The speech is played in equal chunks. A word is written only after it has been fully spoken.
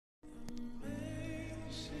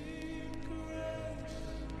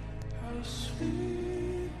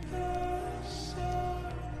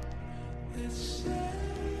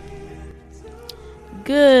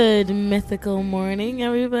Good mythical morning,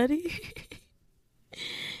 everybody.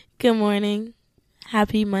 Good morning.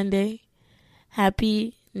 Happy Monday.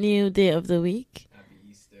 Happy new day of the week. Happy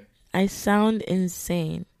Easter. I sound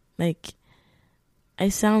insane. I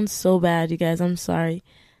sound so bad, you guys. I'm sorry.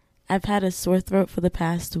 I've had a sore throat for the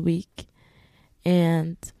past week,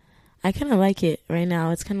 and I kind of like it right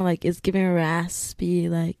now. It's kind of like it's giving raspy,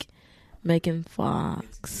 like Megan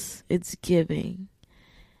Fox. It's giving.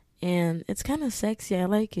 And it's kind of sexy. I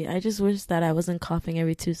like it. I just wish that I wasn't coughing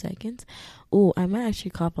every 2 seconds. Ooh, I might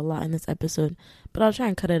actually cough a lot in this episode, but I'll try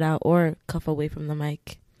and cut it out or cough away from the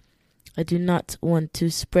mic. I do not want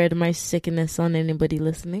to spread my sickness on anybody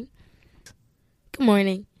listening. Good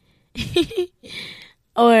morning.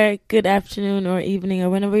 Or good afternoon or evening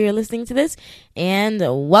or whenever you're listening to this. And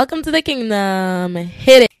welcome to the kingdom.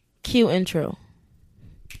 Hit it. Cue intro.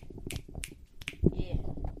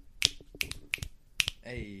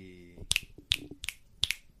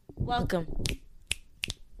 Welcome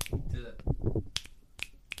To the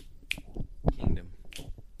kingdom.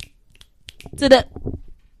 to the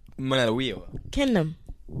Malawi. kingdom.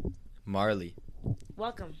 Marley.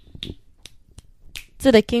 Welcome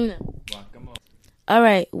to the kingdom. Welcome. All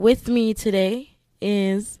right, with me today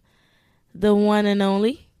is the one and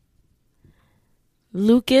only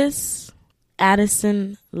Lucas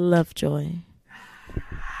Addison Lovejoy.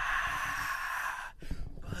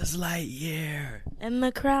 Buzz Lightyear. And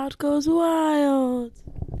the crowd goes wild.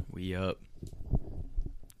 We up.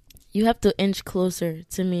 You have to inch closer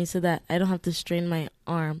to me so that I don't have to strain my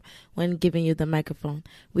arm when giving you the microphone.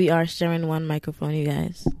 We are sharing one microphone, you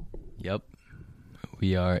guys. Yep.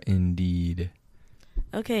 We are indeed.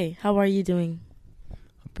 Okay, how are you doing?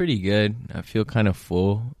 Pretty good. I feel kind of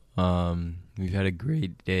full. We've had a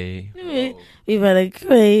great day. We've had a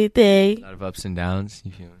great day. A lot of ups and downs.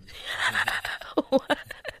 You feel me? What?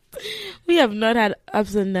 We have not had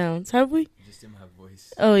ups and downs, have we? Just in my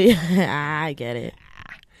voice. Oh, yeah. I get it.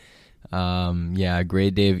 Yeah, a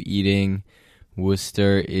great day of eating.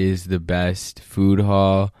 Worcester is the best food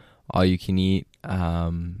hall. All you can eat.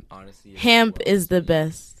 Honestly, Hamp is the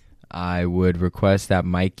best. I would request that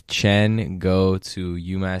Mike Chen go to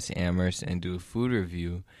UMass Amherst and do a food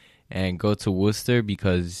review, and go to Worcester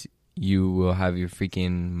because you will have your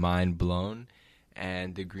freaking mind blown.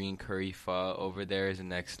 And the green curry pho over there is the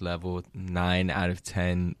next level. 9 out of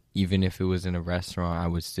 10. Even if it was in a restaurant, I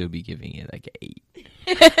would still be giving it like an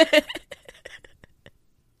 8.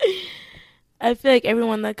 I feel like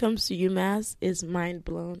everyone that comes to UMass is mind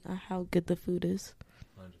blown at how good the food is.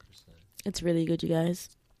 100%. It's really good, you guys.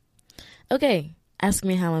 Okay, ask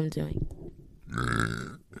me how I'm doing.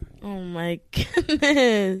 Oh my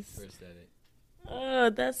goodness. First edit.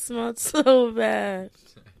 Oh, that smelled so bad.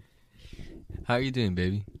 How are you doing,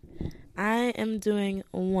 baby? I am doing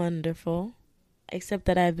wonderful, except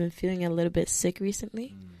that I've been feeling a little bit sick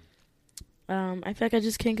recently. I feel like I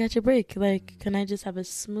just can't catch a break. Like, can I just have a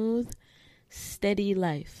smooth, steady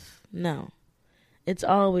life? No. It's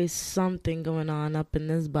always something going on up in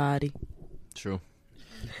this body. True.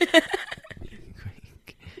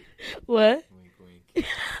 What? Wink, wink.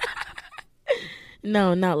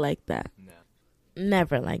 No, not like that. No,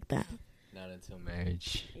 Never like that. not until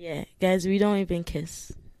marriage. Yeah, guys, we don't even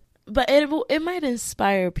kiss. But it might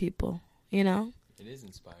inspire people, you know? It is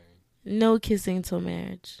inspiring. No kissing till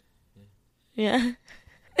marriage. Yeah.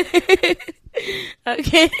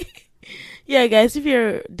 Okay. Yeah, guys, if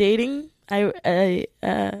you're dating, I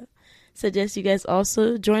suggest you guys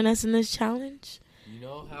also join us in this challenge. You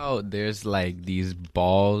know how there's like these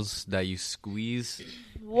balls that you squeeze?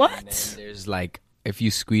 What? And then there's like, if you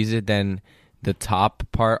squeeze it, then the top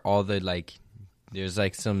part, all the like, there's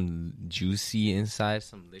like some juicy inside,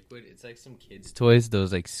 some liquid. It's like some kids' toys,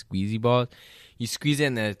 those like squeezy balls. You squeeze it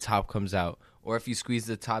and then the top comes out. Or if you squeeze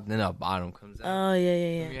the top, then the bottom comes out. Oh,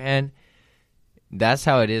 yeah. From your hand. That's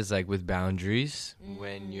how it is like with boundaries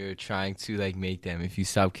when you're trying to like make them. If you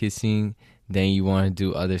stop kissing, then you want to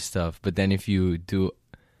do other stuff. But then if you do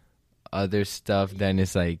other stuff, then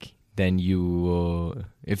it's like, then you will,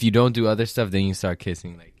 if you don't do other stuff, then you start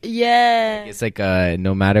kissing. Like, Yeah. it's like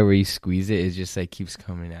no matter where you squeeze it, it just like keeps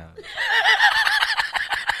coming out.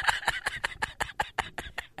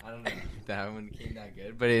 I don't know if that one came that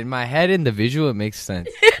good, but in my head, in the visual, it makes sense.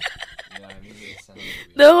 You know what I mean? It sounds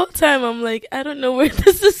weird. The whole time I'm like, I don't know where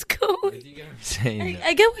this is going. What do you get what I'm saying?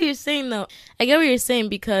 I get what you're saying, though. I get what you're saying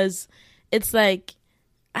because it's like,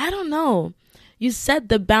 I don't know. You set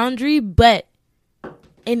the boundary, but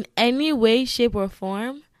in any way, shape, or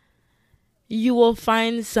form, you will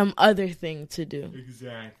find some other thing to do.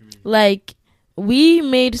 Exactly. Like, we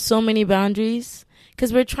made so many boundaries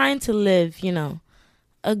because we're trying to live, you know,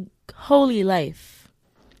 a holy life.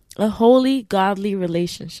 a holy, godly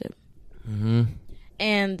relationship. Mm-hmm.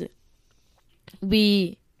 And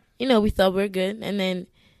we thought we were good, and then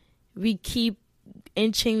we keep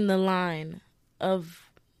inching the line of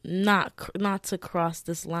not to cross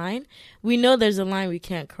this line. We know there's a line we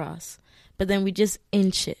can't cross, but then we just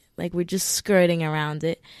inch it, like we're just skirting around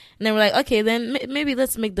it, and then we're like, okay, then maybe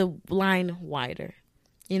let's make the line wider,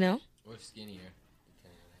 Or skinnier.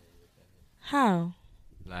 How?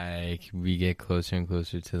 Like, we get closer and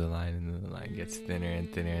closer to the line, and the line gets thinner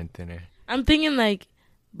and thinner and thinner. I'm thinking like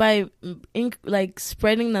by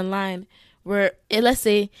spreading the line, where let's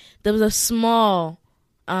say there was a small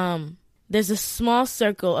there's a small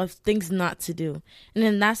circle of things not to do, and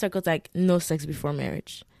then that circle's like no sex before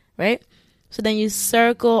marriage, right? So then you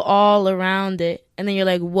circle all around it, and then you're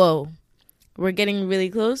like, whoa, we're getting really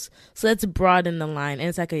close, so let's broaden the line. And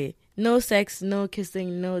it's like a no sex, no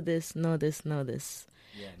kissing, no this, no this, no this.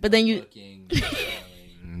 Yeah, but then you looking, no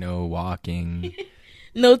smelling, no walking,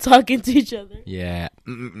 no talking to each other. Yeah.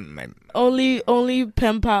 Only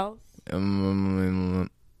pen pals.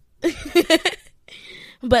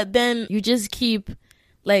 But then you just keep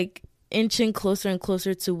like inching closer and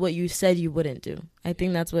closer to what you said you wouldn't do. I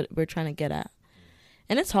think that's what we're trying to get at.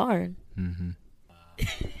 And it's hard. Mm-hmm.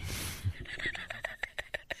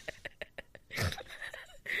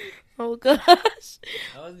 Oh, gosh.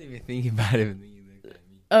 I wasn't even thinking about it when you looked at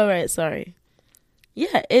me. All right, sorry.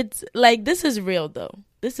 Yeah, it's like, this is real, though.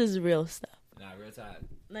 This is real stuff. Nah, real talk.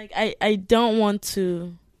 Like, I don't want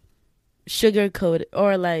to sugarcoat it,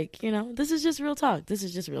 or like, this is just real talk. This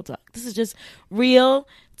is just real talk. This is just real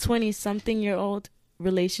 20-something-year-old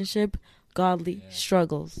relationship, godly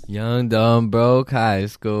struggles. Young, dumb, broke high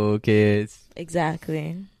school kids.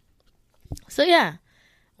 Exactly. So, yeah.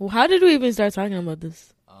 Well, how did we even start talking about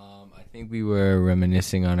this? I think we were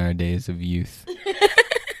reminiscing on our days of youth.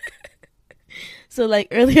 So, like,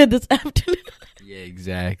 earlier this afternoon? Yeah,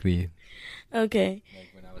 exactly. Okay.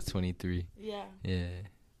 Like when I was 23. Yeah. Yeah.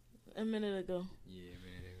 A minute ago. Yeah, a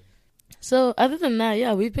minute ago. So, other than that,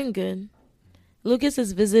 yeah, we've been good. Lucas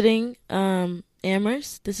is visiting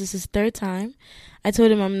Amherst. This is his third time. I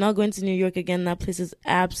told him I'm not going to New York again. That place is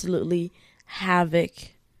absolutely havoc.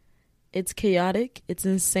 It's chaotic. It's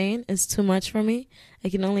insane. It's too much for me. I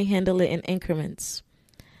can only handle it in increments.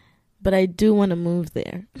 But I do want to move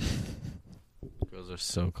there. Girls are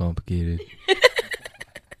so complicated.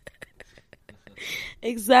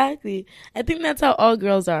 Exactly. I think that's how all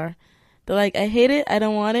girls are. They're like, I hate it. I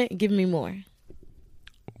don't want it. Give me more.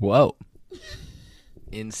 Whoa.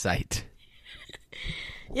 Insight.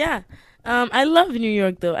 Yeah. I love New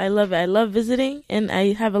York, though. I love it. I love visiting, and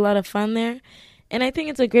I have a lot of fun there. And I think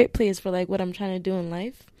it's a great place for, like, what I'm trying to do in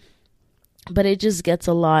life. But it just gets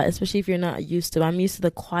a lot, especially if you're not used to it. I'm used to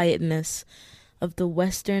the quietness of the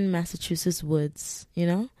western Massachusetts woods,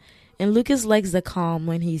 And Lucas likes the calm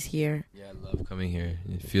when he's here. Yeah, I love coming here.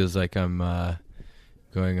 It feels like I'm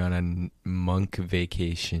going on a monk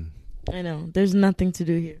vacation. I know. There's nothing to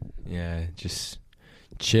do here. Yeah, just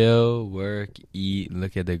chill, work, eat,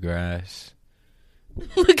 look at the grass.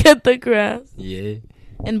 Look at the grass. Yeah.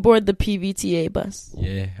 And board the PVTA bus.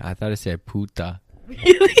 Yeah, I thought it said puta.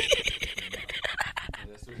 Really?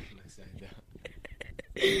 That's what it looks like.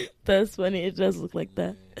 That's funny. It does look like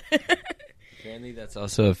that. Apparently that's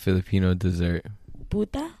also a Filipino dessert.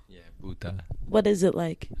 Puta? Yeah, puta. What is it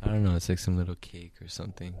like? I don't know. It's like some little cake or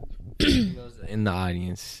something. Filipinos in the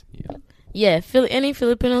audience. Yeah. Yeah, any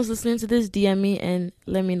Filipinos listening to this, DM me and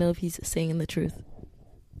let me know if he's saying the truth.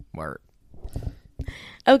 Word.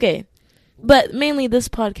 Okay, but mainly this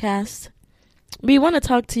podcast, we want to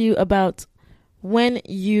talk to you about when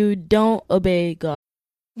you don't obey God.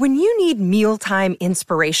 When you need mealtime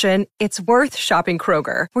inspiration, it's worth shopping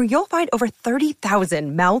Kroger, where you'll find over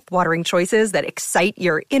 30,000 mouth-watering choices that excite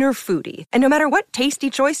your inner foodie. And no matter what tasty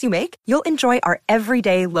choice you make, you'll enjoy our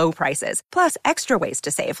everyday low prices, plus extra ways to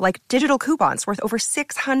save, like digital coupons worth over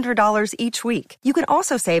 $600 each week. You can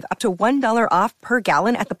also save up to $1 off per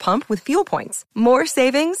gallon at the pump with fuel points. More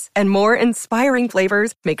savings and more inspiring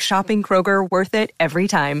flavors make shopping Kroger worth it every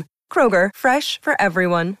time. Kroger, fresh for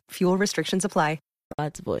everyone. Fuel restrictions apply.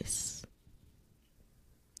 God's voice.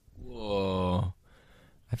 Whoa.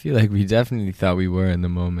 I feel like we definitely thought we were in the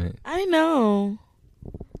moment. I know.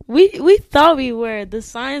 We thought we were. The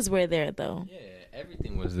signs were there, though. Yeah,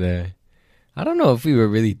 everything was there. I don't know if we were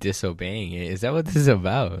really disobeying it. Is that what this is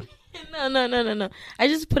about? No. I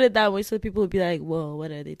just put it that way so people would be like, whoa,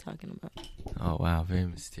 what are they talking about? Oh, wow. Very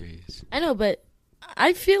mysterious. I know, but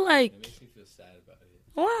I feel like... It makes me feel sad about it.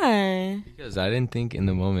 Why? Because I didn't think in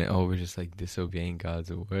the moment, we're just like disobeying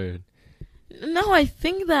God's word. No, I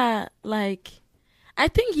think that, like... I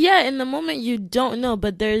think, yeah, in the moment you don't know,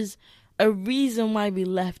 but there's a reason why we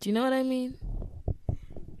left. You know what I mean?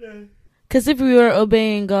 Because if we were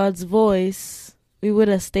obeying God's voice, we would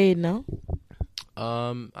have stayed, no?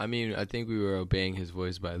 I mean, I think we were obeying his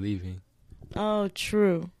voice by leaving. Oh,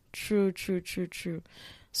 true. True.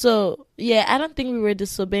 So, yeah, I don't think we were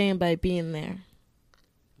disobeying by being there.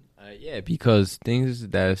 Yeah, because things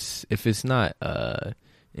that's, if it's not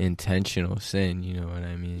intentional sin, you know what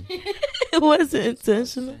I mean? It wasn't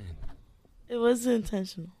intentional. It wasn't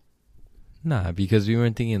intentional. Nah, because we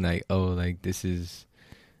weren't thinking like, oh, like this is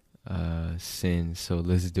sin, so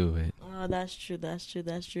let's do it. Oh, that's true.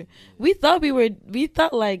 We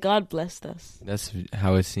thought like God blessed us. That's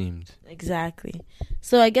how it seemed. Exactly.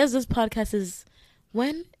 So I guess this podcast is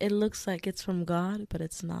when it looks like it's from God, but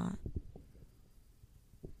it's not.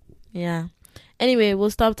 Yeah. Anyway,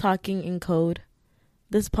 we'll stop talking in code.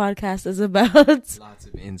 This podcast is about Lots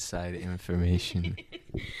of inside information.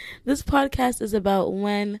 This podcast is about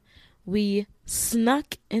when we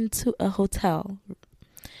snuck into a hotel.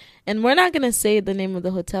 And we're not going to say the name of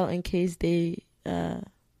the hotel in case they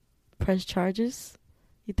press charges.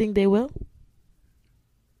 You think they will?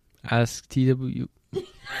 Ask TW.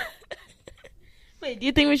 Wait, do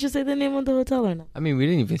you think we should say the name of the hotel or not? I mean, we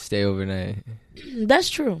didn't even stay overnight. That's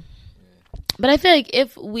true. But I feel like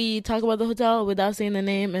if we talk about the hotel without saying the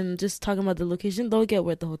name and just talking about the location, they'll get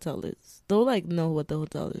where the hotel is. They'll like know what the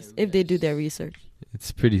hotel is if they do their research.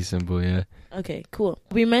 It's pretty simple, yeah. Okay, cool.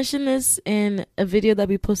 We mentioned this in a video that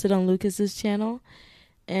we posted on Lucas's channel,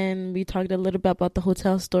 and we talked a little bit about the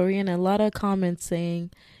hotel story, and a lot of comments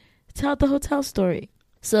saying, tell the hotel story.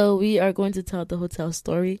 So we are going to tell the hotel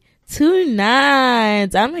story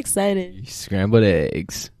tonight. I'm excited. Scrambled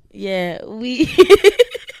eggs. Yeah, we...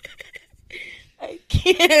 I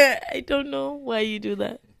can't. I don't know why you do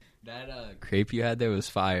that. That crepe you had there was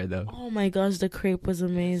fire, though. Oh my gosh, the crepe was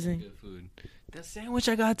amazing. Good food. That sandwich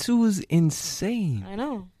I got too was insane. I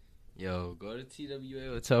know. Yo, go to TWA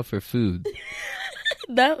Hotel for food.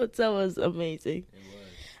 That hotel was amazing. It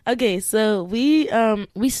was. Okay, so we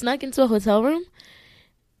snuck into a hotel room,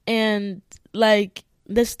 and like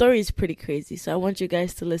the story is pretty crazy. So I want you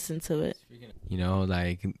guys to listen to it. You know,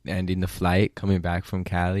 like ending the flight, coming back from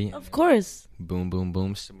Cali. Of course. Boom, boom,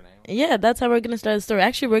 boom. Yeah, that's how we're gonna start the story.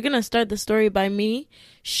 Actually, we're gonna start the story by me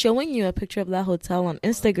showing you a picture of that hotel on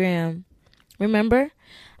Instagram. Remember?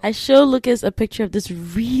 I showed Lucas a picture of this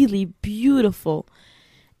really beautiful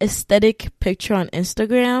aesthetic picture on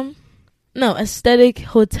Instagram. No, aesthetic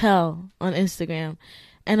hotel on Instagram.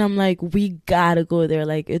 And I'm like, we gotta go there.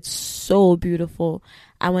 Like, it's so beautiful.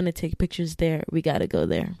 I want to take pictures there. We gotta go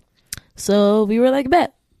there. So we were like,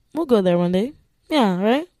 bet. We'll go there one day. Yeah,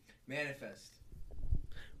 right? Manifest.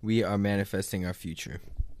 We are manifesting our future.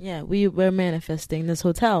 Yeah, we were manifesting this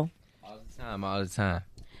hotel. All the time.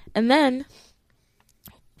 And then,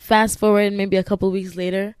 fast forward maybe a couple weeks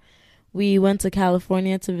later, we went to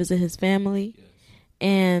California to visit his family. Yes.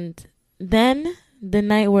 And then, the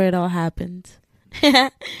night where it all happened,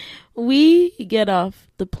 we get off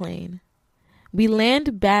the plane. We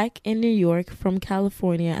land back in New York from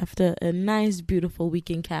California after a nice, beautiful week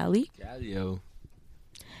in Cali. Calio.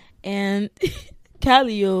 And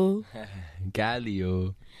Calio.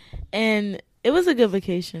 Calio. And it was a good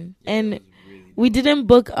vacation. Yeah, and we didn't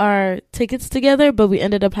book our tickets together, but we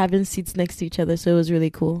ended up having seats next to each other, so it was really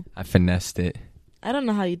cool. I finessed it. I don't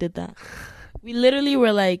know how you did that. We literally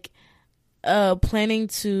were like planning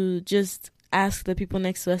to just ask the people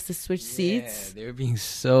next to us to switch seats. They were being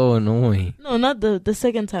so annoying. No, not the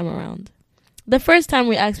second time around. The first time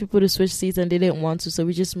we asked people to switch seats and they didn't want to, so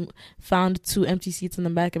we just found 2 empty seats in the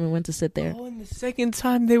back and we went to sit there. Oh, and the second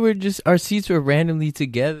time our seats were randomly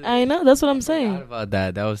together. I know, that's what I'm saying. I forgot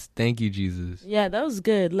about that. Thank you, Jesus. Yeah, that was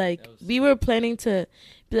good. Like, we were planning to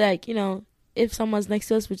be like, you know, if someone's next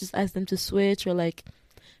to us, we just ask them to switch or like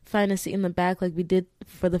find a seat in the back like we did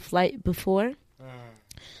for the flight before.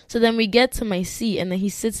 So then we get to my seat, and then he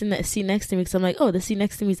sits in the seat next to me because I'm like, oh, the seat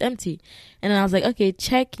next to me is empty. And then I was like, okay,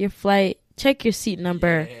 check your seat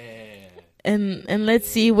number, and let's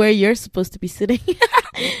see where you're supposed to be sitting.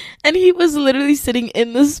 And he was literally sitting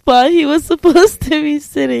in the spot he was supposed to be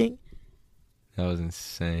sitting. That was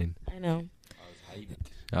insane. I know.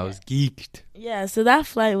 I was geeked. Yeah, so that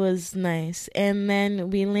flight was nice. And then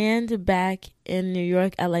we landed back in New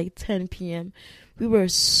York at like 10 p.m. We were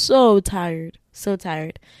so tired. So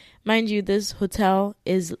tired. Mind you, this hotel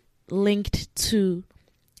is linked to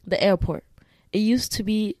the airport. It used to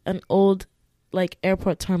be an old like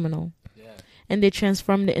airport terminal. Yeah. And they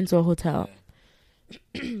transformed it into a hotel.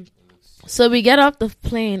 Yeah. So we get off the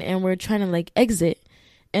plane and we're trying to like exit,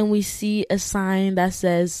 and we see a sign that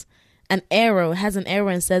says an arrow. It has an arrow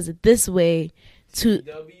and says this way to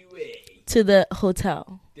the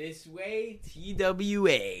hotel. This way,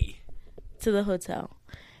 TWA. To the hotel.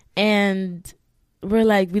 And we're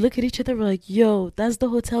like, we look at each other, we're like, yo, that's the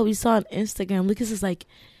hotel we saw on Instagram. Lucas is like,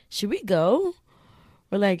 should we go?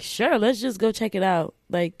 We're like, sure, let's just go check it out.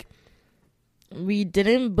 Like, we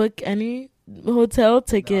didn't book any hotel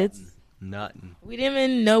tickets. Nothing. We didn't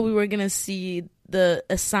even know we were going to see the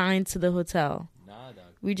assigned to the hotel.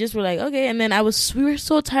 We just were like, okay. And then we were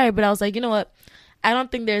so tired, but I was like, you know what? I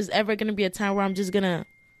don't think there's ever going to be a time where I'm just going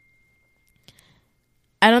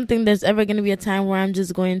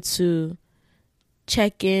to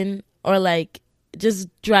check in or like just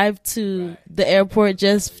drive to the airport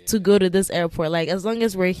just to go to this airport. Like, as long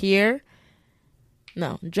as we're here,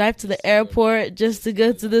 no, drive to the airport just to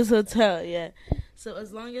go to this hotel. Yeah. So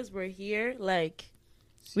as long as we're here, like,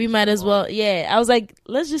 we might as well. Yeah. I was like,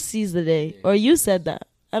 let's just seize the day. Or you said that.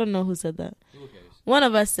 I don't know who said that. One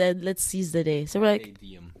of us said, let's seize the day. So we're like,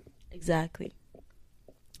 exactly.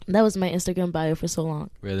 That was my Instagram bio for so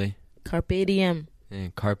long. Really? Carpe diem.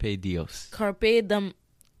 And carpe dios. Carpe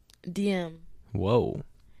diem. Whoa.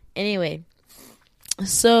 Anyway,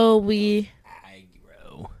 so we...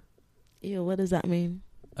 Aggro. Ew, what does that mean?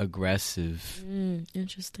 Aggressive.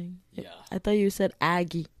 Interesting. Yeah. I thought you said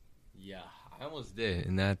Aggie. Yeah, I almost did.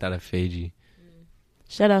 And then I thought of Fiji.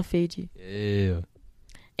 Shout out Fiji. Ew.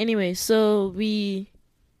 Anyway, so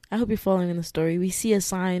I hope you're following in the story. We see a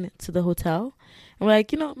sign to the hotel. And we're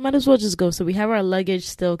like, might as well just go. So we have our luggage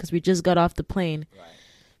still because we just got off the plane.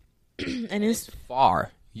 Right. And it's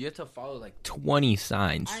far. You have to follow like 20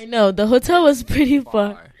 signs. I know. The hotel was pretty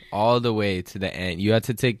far. All the way to the end. You had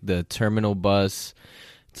to take the terminal bus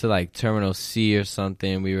to like Terminal C or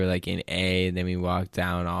something. We were like in A. Then we walked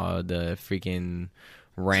down all the freaking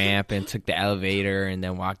ramp and took the elevator and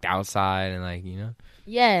then walked outside and like,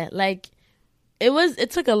 Yeah, like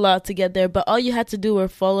it took a lot to get there, but all you had to do were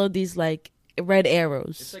follow these like red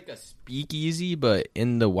arrows. It's like a speakeasy, but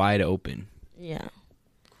in the wide open. Yeah.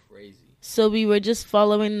 Crazy. So we were just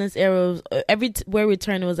following this arrow. Where we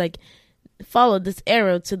turned, it was like, follow this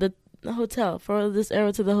arrow to the hotel. Follow this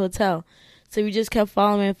arrow to the hotel. So we just kept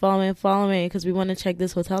following because we want to check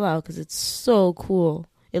this hotel out because it's so cool.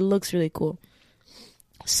 It looks really cool.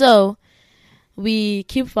 So we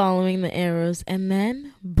keep following the arrows, and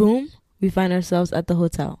then, boom, we find ourselves at the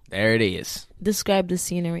hotel. There it is. Describe the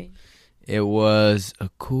scenery. It was a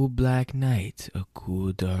cool black night, a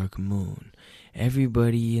cool dark moon.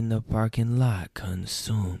 Everybody in the parking lot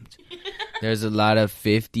consumed. There's a lot of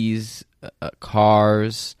 50s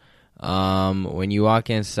cars. When you walk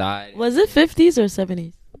inside... Was it 50s or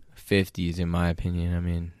 70s? 50s, in my opinion. I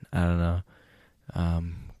mean, I don't know.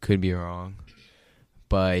 Could be wrong.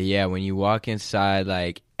 But yeah, when you walk inside,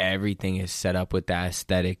 like, everything is set up with that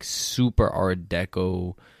aesthetic, super Art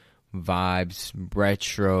Deco vibes,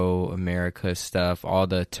 retro America stuff. All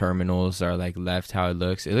the terminals are like left how it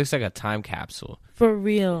looks. It looks like a time capsule. For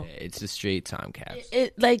real. It's a straight time capsule.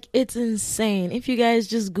 It's insane. If you guys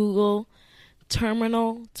just Google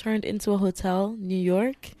terminal turned into a hotel, New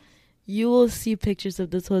York, you will see pictures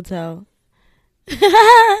of this hotel.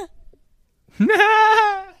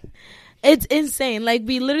 It's insane. Like,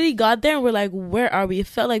 we literally got there and we're like, where are we? It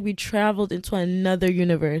felt like we traveled into another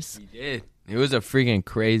universe. We did. It was a freaking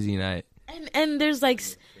crazy night. And there's like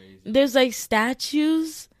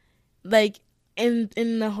statues like in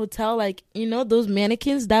the hotel, like, those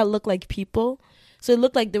mannequins that look like people. So it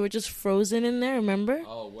looked like they were just frozen in there, remember?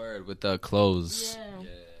 Oh, word, with the clothes. Yeah.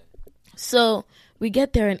 So we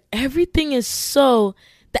get there and everything is the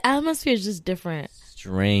atmosphere is just different.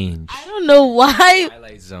 Strange. I don't know why.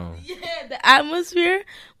 Twilight Zone. Yeah, the atmosphere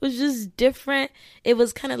was just different. It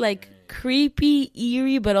was kind of like creepy,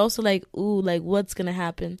 eerie, but also like, ooh, like what's gonna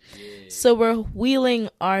happen? Yeah. So we're wheeling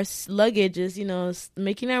our luggages,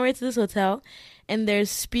 making our way to this hotel, and there's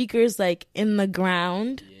speakers like in the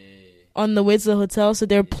ground on the way to the hotel. So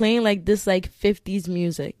they're playing like this like 50s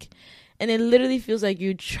music, and it literally feels like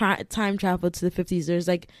you time travel to the 50s. There's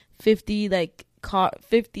like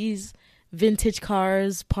 50s vintage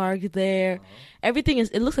cars parked there. Everything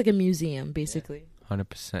it looks like a museum, basically.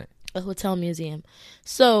 100%. A hotel museum.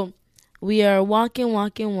 So we are walking,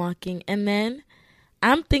 and then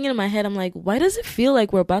I'm thinking in my head, I'm like, why does it feel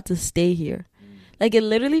like we're about to stay here? Like, it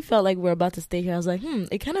literally felt like we're about to stay here. I was like,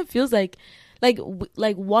 it kind of feels like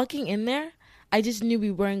walking in there, I just knew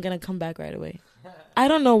we weren't going to come back right away. I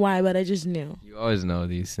don't know why, but I just knew. You always know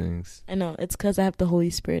these things. I know. It's because I have the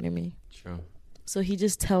Holy Spirit in me. True. So he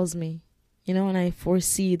just tells me, and I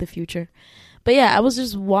foresee the future. But yeah, I was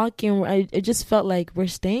just walking. It just felt like we're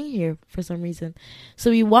staying here for some reason.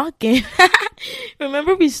 So we walk in.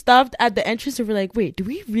 Remember, we stopped at the entrance and we're like, wait, do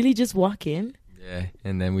we really just walk in? Yeah,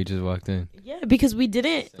 and then we just walked in. Yeah, because we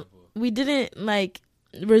didn't like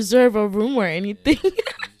reserve a room or anything.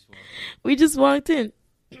 We just walked in.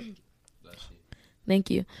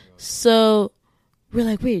 Thank you. So we're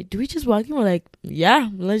like, wait, do we just walk in? We're like, yeah,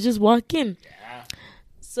 let's just walk in. Yeah.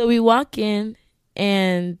 So we walk in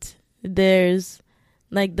and there's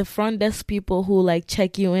like the front desk people who like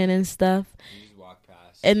check you in and stuff. You just walk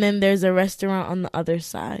past. And then there's a restaurant on the other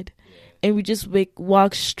side. Yeah. And we just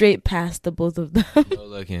walk straight past the both of them. No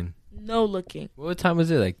looking. No looking. What time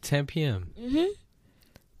was it? Like 10 p.m.? Mm-hmm.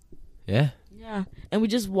 Yeah? Yeah. And we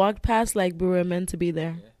just walked past like we were meant to be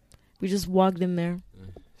there. Yeah. We just walked in there.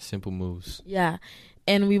 Simple moves. Yeah.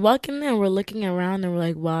 And we walk in there and we're looking around and we're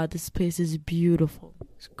like, wow, this place is beautiful.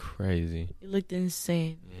 It's crazy. It looked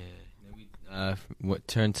insane. Yeah. Then we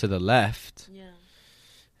turned to the left. Yeah.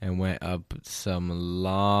 And went up some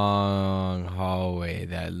long hallway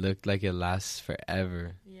that looked like it lasts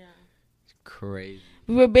forever. Yeah. It's crazy.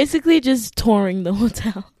 We were basically just touring the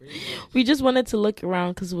hotel. We just wanted to look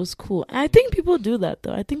around because it was cool. I think people do that,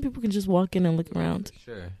 though. I think people can just walk in and look around.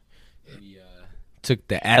 Sure. We took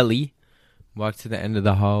the alley, walked to the end of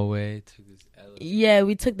the hallway, took this elevator. Yeah,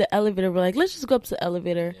 we took the elevator. We're like, let's just go up to the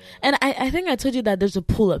elevator. Yeah. And I think I told you that there's a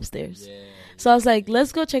pool upstairs. Yeah. So I was like,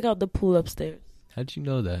 let's go check out the pool upstairs. How'd you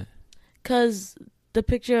know that? Because the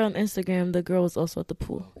picture on Instagram, the girl was also at the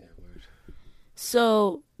pool. Okay, word.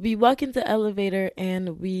 So we walk into the elevator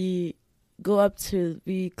and we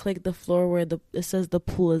click the floor where it says the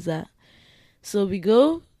pool is at. So we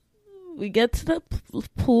get to the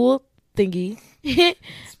pool thingy.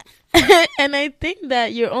 And I think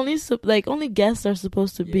that you're only guests are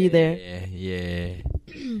supposed to be there. Yeah.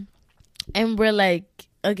 And we're like,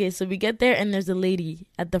 okay, so we get there and there's a lady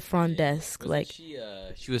at the front desk. Wasn't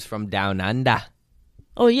she was from down under.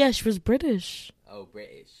 Oh yeah, she was British. Oh,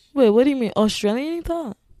 British. Wait, what do you mean? Australian, you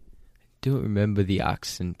thought? Don't remember the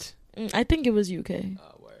accent. I think it was UK.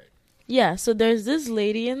 Oh, word. Yeah, so there's this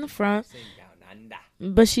lady in the front. Down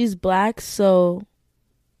under. But she's black, so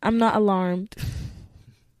I'm not alarmed.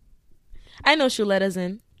 I know she'll let us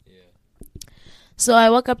in. Yeah. So I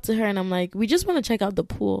walk up to her and I'm like, we just want to check out the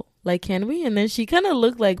pool. Like, can we? And then she kind of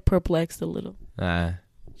looked like perplexed a little.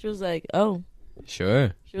 She was like, oh.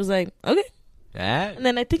 Sure. She was like, okay. And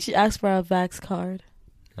then I think she asked for a Vax card.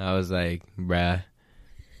 I was like, bruh.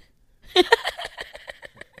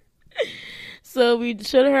 So we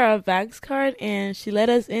showed her a Vax card and she let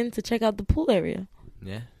us in to check out the pool area.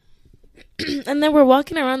 Yeah. And then we're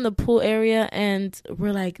walking around the pool area and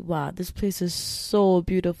we're like, wow, this place is so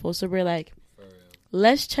beautiful. So we're like,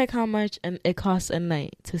 let's check how much it costs a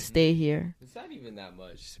night to stay here. It's not even that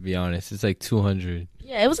much, to be honest. It's like $200.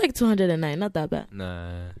 Yeah, it was like $200 a night. Not that bad.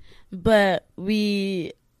 Nah. But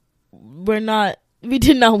we did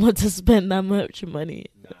not want to spend that much money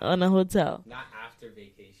on a hotel. Not after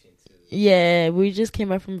vacation, too. Yeah, we just came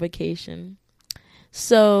back from vacation.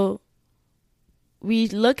 So we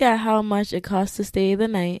look at how much it costs to stay the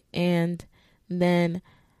night, and then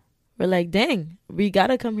we're like, dang, we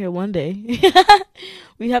gotta come here one day.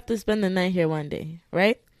 We have to spend the night here one day,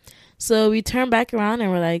 right? So we turn back around and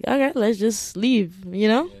we're like, okay, let's just leave, you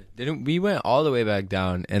know? Yeah. We went all the way back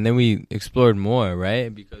down, and then we explored more,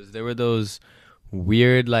 right? Because there were those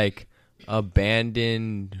weird, like,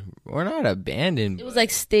 abandoned, or not abandoned. It was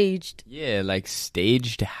like staged. Yeah, like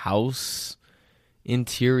staged house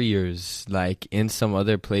interiors, like in some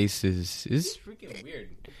other places. It's freaking weird.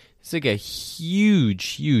 It's like a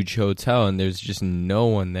huge hotel, and there's just no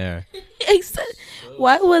one there.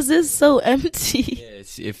 Why was it so empty?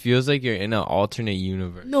 Yeah, it feels like you're in an alternate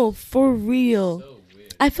universe. No, for real. So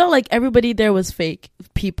weird. I felt like everybody there was fake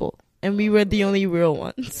people, and we were the only real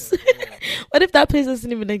ones. What if that place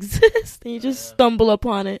doesn't even exist, and you just stumble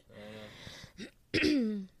upon it?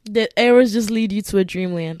 The errors just lead you to a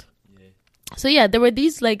dreamland. Yeah. So yeah, there were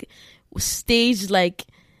these like staged like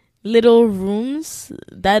little rooms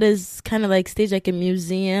that is kind of like staged like a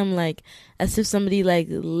museum, like as if somebody like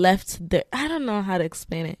left there. I don't know how to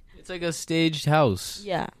explain it. It's like a staged house.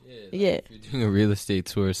 Yeah. Like if you're doing a real estate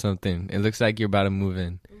tour or something, it looks like you're about to move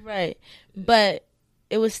in. Right. But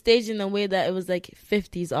it was staged in a way that it was like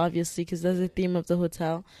 50s, obviously, because that's the theme of the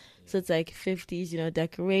hotel. So it's like 50s, you know,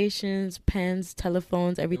 decorations, pens,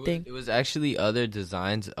 telephones, everything. It was actually other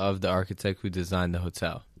designs of the architect who designed the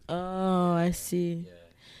hotel. Oh, I see. Yeah.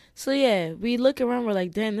 So yeah, we look around, we're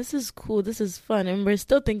like, damn, this is cool, this is fun. And we're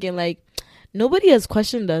still thinking like, nobody has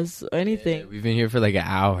questioned us or anything. Yeah, we've been here for like an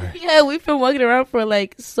hour. Yeah, we've been walking around for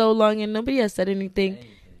like so long and nobody has said anything.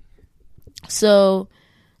 So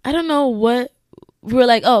I don't know what we were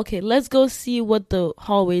like. Oh, okay, let's go see what the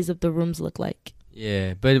hallways of the rooms look like.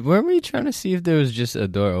 Yeah, but weren't we trying to see if there was just a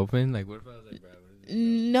door open? Like, what if I was like, bro, what is this?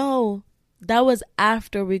 No, that was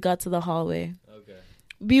after we got to the hallway. Okay.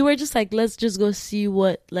 We were just like, let's just go see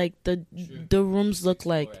what like the rooms look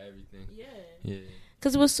like. Everything. Yeah. Yeah.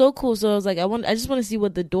 Because it was so cool. So I was like, I just want to see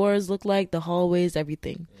what the doors look like, the hallways,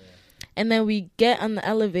 everything. Yeah. And then we get on the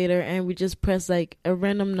elevator and we just press like a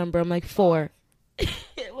random number. I'm like 4.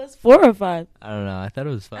 It was 4 or 5. I don't know. I thought it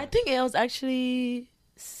was 5. I think it was actually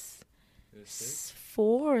It was 6?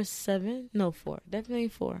 4 or 7. No, 4. Definitely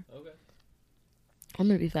 4. Okay. Or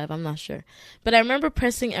maybe 5. I'm not sure. But I remember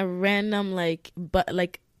pressing a random like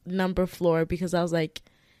number floor because I was like,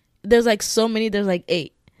 there's like so many. There's like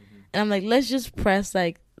 8. And I'm like, let's just press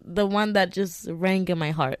like the one that just rang in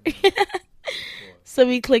my heart. So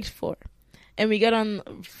we clicked 4. And we got on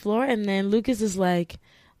the floor. And then Lucas is like,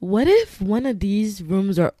 what if one of these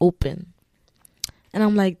rooms are open? And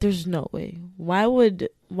I'm like, there's no way. Why would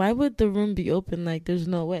the room be open? Like, there's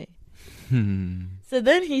no way. So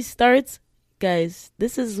then he starts, guys,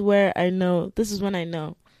 this is when I know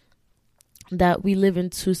that we live in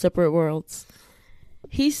 2 separate worlds.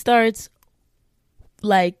 He starts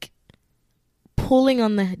like pulling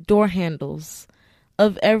on the door handles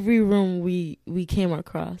of every room we came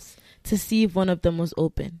across to see if one of them was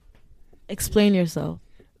open. Explain yourself.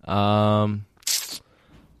 I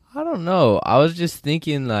don't know. I was just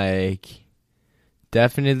thinking like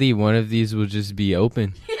definitely one of these will just be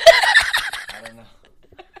open. I don't know.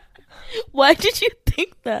 Why did you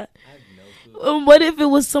think that? I have no clue. What if it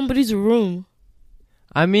was somebody's room?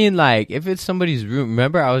 I mean, like, if it's somebody's room,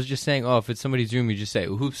 remember I was just saying, oh, if it's somebody's room, you just say,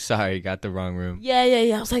 oops, sorry, got the wrong room. Yeah.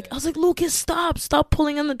 I was like, Lucas, stop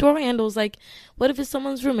pulling on the door handles. Like, what if it's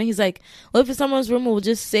someone's room? And he's like, what if it's someone's room? We'll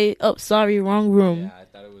just say, oh, sorry, wrong room. Yeah, I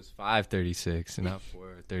thought it was 536 and not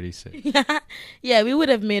 436. Yeah, we would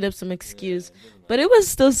have made up some excuse. But it was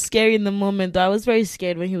still scary in the moment, though. I was very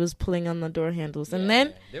scared when he was pulling on the door handles. And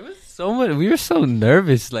then there was so much, we were so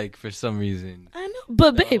nervous, like, for some reason. I know,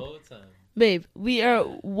 but The babe, whole time. we are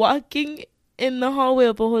walking in the hallway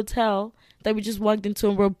of a hotel that we just walked into,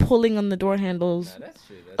 and we're pulling on the door handles. Nah, that's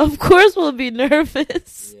true. Of course we'll be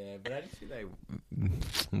nervous. Yeah, but I just feel like,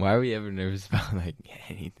 why are we ever nervous about, like,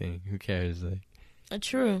 anything? Who cares? Like,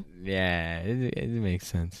 True. yeah, it makes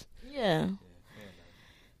sense. Yeah.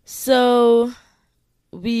 So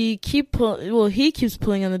we keep he keeps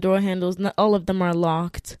pulling on the door handles. Not all of them are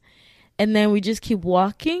locked. And then we just keep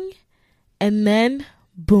walking, and then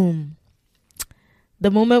boom. The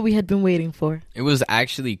moment we had been waiting for. It was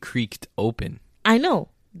actually creaked open. I know.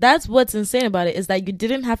 That's what's insane about it, is that you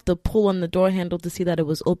didn't have to pull on the door handle to see that it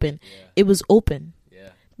was open. Yeah. It was open. Yeah.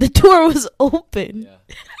 The door was open. Yeah.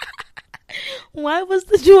 Why was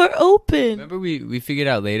the door open? Remember we figured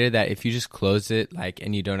out later that if you just close it, like,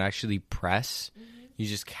 and you don't actually press, you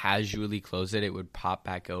just casually close it, it would pop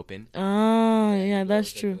back open. Oh, yeah,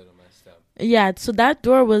 that's true. Yeah, so that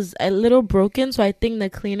door was a little broken, so I think the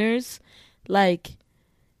cleaners, like,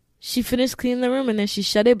 she finished cleaning the room and then she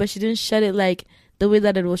shut it, but she didn't shut it like the way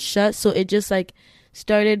that it was shut, so it just like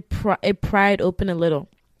started it pried open a little.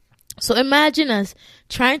 So imagine us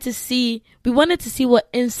trying to see, we wanted to see what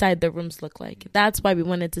inside the rooms look like. That's why we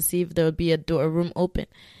wanted to see if there would be a room open.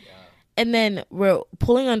 Yeah. And then we're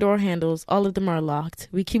pulling on door handles, all of them are locked.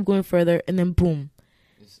 We keep going further, and then boom,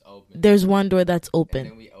 it's open. There's one door that's open.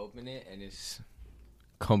 And then we open it and it's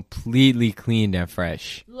completely clean and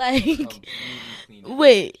fresh. Like,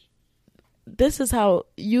 wait. This is how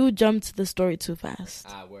you jumped to the story too fast.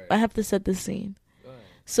 I have to set the scene.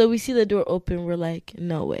 So we see the door open. We're like,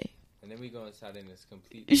 no way. And then we go inside and it's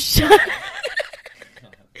completely... Shut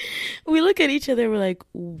We look at each other. We're like,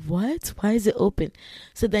 what? Why is it open?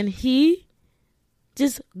 So then he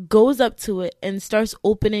just goes up to it and starts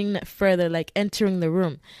opening it further, like entering the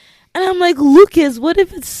room. And I'm like, Lucas, what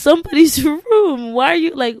if it's somebody's room? Why are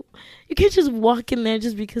you like, you can't just walk in there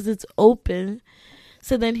just because it's open.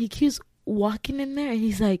 So then he keeps walking in there and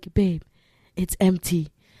he's like, babe, it's empty.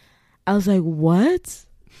 I was like, what?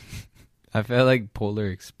 I felt like Polar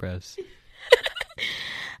Express.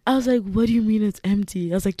 I was like, what do you mean it's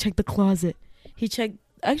empty? I was like, check the closet. He checked.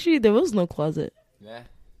 Actually, there was no closet. Yeah,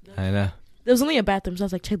 I know. There was only a bathroom, so I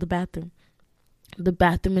was like, check the bathroom. The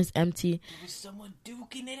bathroom is empty. There was someone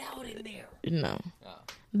duking it out in there. No. Oh.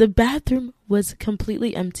 The bathroom was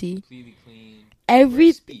completely empty. Completely clean.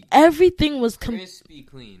 Everything was crispy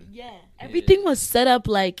clean. Yeah. Everything was set up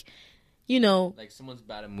like, you know. Like someone's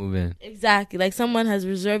about to move in. Exactly. Like someone has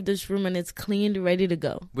reserved this room and it's cleaned, ready to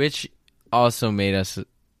go. Which also made us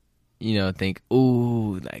think,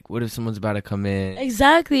 ooh, like, what if someone's about to come in?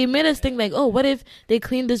 Exactly. It made us think like, oh, what if they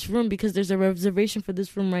clean this room because there's a reservation for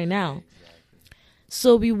this room right now.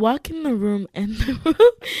 So we walk in the room, and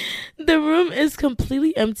the room is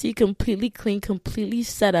completely empty, completely clean, completely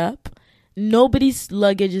set up. Nobody's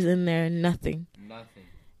luggage is in there, nothing.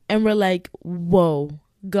 And we're like, whoa,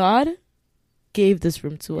 God gave this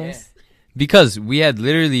room to us. Because we had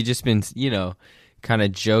literally just been, kind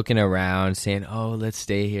of joking around, saying, oh, let's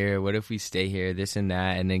stay here. What if we stay here? This and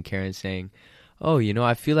that. And then Karen saying, oh,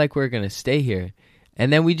 I feel like we're going to stay here.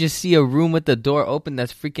 And then we just see a room with the door open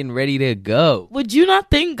that's freaking ready to go. Would you not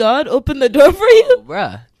think God opened the door for you? Oh,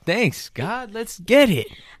 bruh, thanks, God. Let's get it.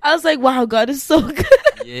 I was like, wow, God is so good.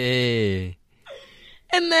 Yeah.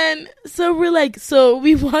 And then, so we're like, so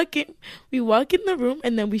we walk in the room,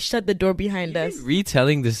 and then we shut the door behind us.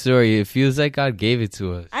 Retelling the story, it feels like God gave it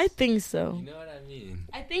to us. I think so. You know what I mean?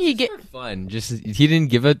 I think he gave fun. Just he didn't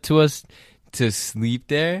give it to us to sleep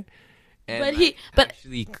there. And but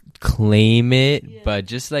actually claim it, but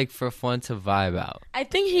just like for fun to vibe out. I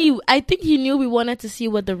think he knew we wanted to see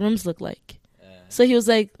what the rooms look like. So he was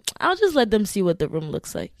like, I'll just let them see what the room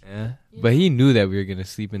looks like. Yeah. But he knew that we were going to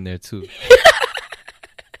sleep in there too.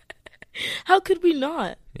 How could we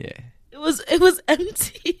not? Yeah. It was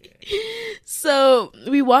empty. So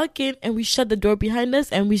we walk in and we shut the door behind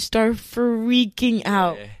us and we start freaking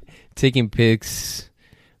out. Yeah. Taking pics.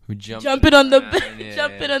 Jumping on the bed.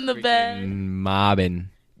 Jumping on the bed. Mobbing.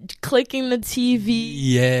 Clicking the TV.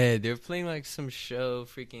 Yeah. They're playing like some show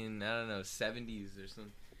freaking, I don't know, 70s or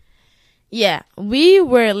something. Yeah, we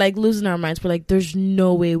were like losing our minds. We're like, there's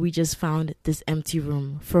no way we just found this empty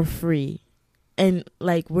room for free. And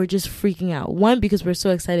like, we're just freaking out. One, because we're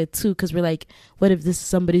so excited. Two, because we're like, what if this is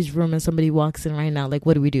somebody's room and somebody walks in right now? Like,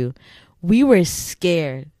 what do we do? We were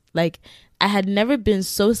scared. Like, I had never been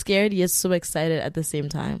so scared yet so excited at the same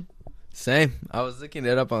time. Same. I was looking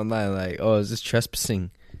it up online like, oh, is this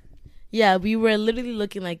trespassing? Yeah, we were literally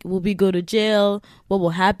looking like, will we go to jail? What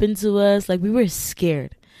will happen to us? Like, we were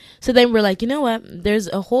scared. So then we're like, you know what? There's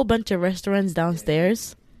a whole bunch of restaurants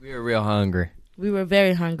downstairs. We were real hungry. We were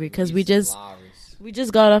very hungry because we just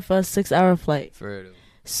got off a 6-hour flight. For real.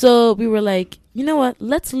 So we were like, you know what?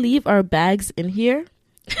 Let's leave our bags in here.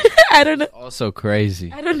 I don't know. Also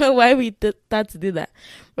crazy. I don't know why we thought to do that.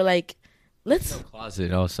 We're like, let's. No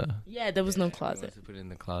closet also. Yeah, there was no closet. To put it in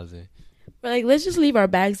the closet. We're like, let's just leave our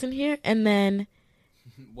bags in here, and then.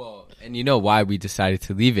 Well, and you know why we decided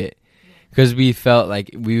to leave it? Because we felt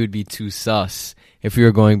like we would be too sus if we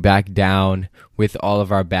were going back down with all of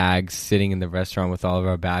our bags, sitting in the restaurant with all of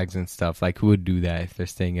our bags and stuff. Like, who would do that if they're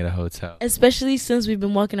staying at a hotel? Especially since we've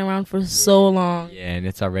been walking around for so long. Yeah, and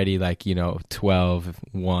it's already like, 12,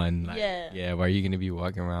 1. Like, yeah, why are you going to be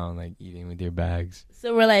walking around, like, eating with your bags?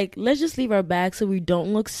 So we're like, let's just leave our bags so we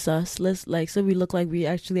don't look sus. So we look like we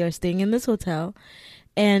actually are staying in this hotel.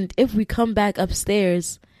 And if we come back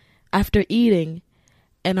upstairs after eating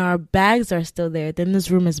and our bags are still there, then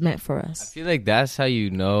this room is meant for us. I feel like that's how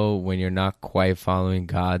you know when you're not quite following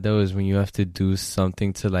God, though, is when you have to do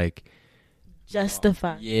something to, like...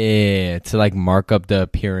 justify. Yeah, to, like, mark up the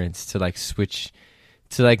appearance, to, like, switch...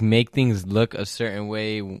 to, like, make things look a certain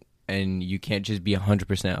way, and you can't just be 100%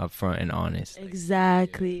 upfront and honest.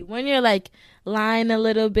 Exactly. Yeah. When you're, like, lying a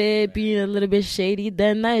little bit, being a little bit shady,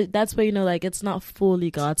 then that's where you know, like, it's not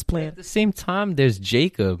fully God's plan. At the same time, there's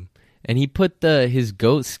Jacob. And he put his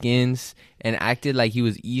goat skins and acted like he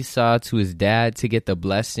was Esau to his dad to get the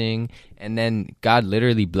blessing. And then God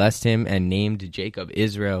literally blessed him and named Jacob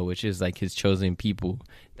Israel, which is like his chosen people.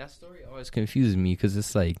 That story always confuses me because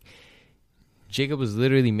it's like Jacob was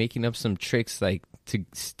literally making up some tricks like to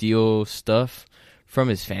steal stuff from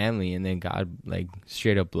his family. And then God like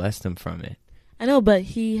straight up blessed him from it. I know, but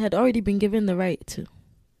he had already been given the right to.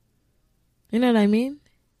 You know what I mean?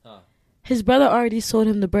 His brother already sold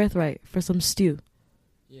him the birthright for some stew.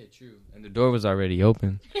 Yeah, true. And the door was already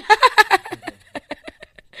open.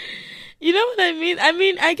 You know what I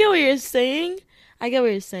mean? I get what you're saying. I get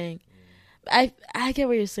what you're saying. I get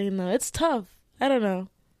what you're saying, though. It's tough. I don't know.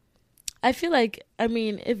 I feel like,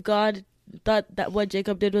 if God thought that what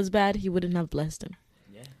Jacob did was bad, he wouldn't have blessed him.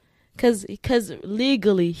 Yeah. Because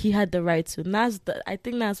legally, he had the right to. And I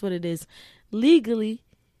think that's what it is. Legally,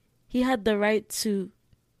 he had the right to...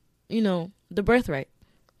 the birthright.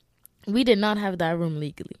 We did not have that room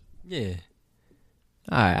legally. Yeah.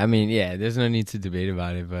 All right. There's no need to debate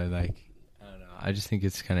about it, but like, I don't know. I just think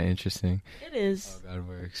it's kind of interesting. It is. How God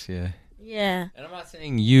works, yeah. Yeah. And I'm not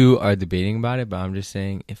saying you are debating about it, but I'm just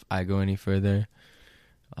saying if I go any further,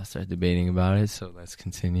 I'll start debating about it. So let's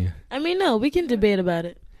continue. No, we can debate about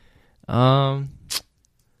it. I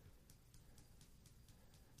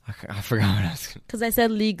I forgot what I was gonna... Because I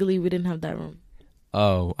said legally we didn't have that room.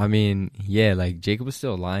 Oh, I mean, yeah, like, Jacob was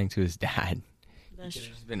still lying to his dad. That's true.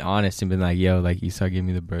 He's been honest and been like, yo, like, Esau gave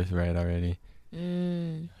me the birthright already. Mm.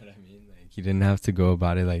 You know what I mean? Like, he didn't have to go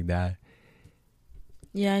about it like that.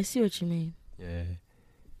 Yeah, I see what you mean. Yeah.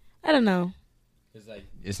 I don't know.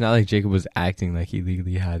 It's not like Jacob was acting like he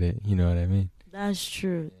legally had it. You know what I mean? That's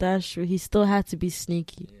true. That's true. He still had to be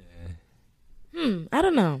sneaky. Yeah. I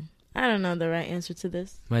don't know. I don't know the right answer to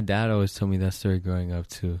this. My dad always told me that story growing up,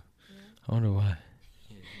 too. Yeah. I wonder why.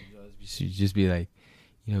 You should just be like,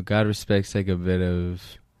 you know, God respects, like, a bit of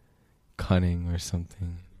cunning or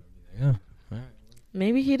something. Yeah. All right.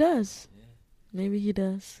 Maybe he does. Yeah. Maybe he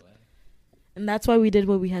does. And that's why we did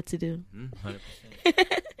what we had to do. 100%. Rough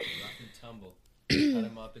and tumble. Cut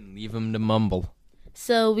him up and leave him to mumble.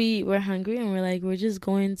 So we were hungry and we're like, we're just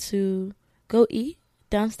going to go eat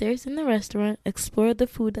downstairs in the restaurant, explore the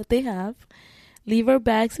food that they have, leave our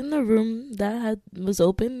bags in the room that was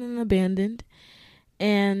open and abandoned.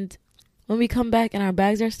 And when we come back and our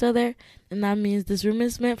bags are still there, then that means this room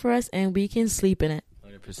is meant for us and we can sleep in it.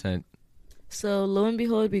 100%. So lo and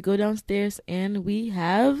behold, we go downstairs and we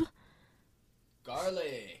have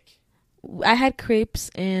garlic. I had crepes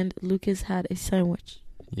and Lucas had a sandwich.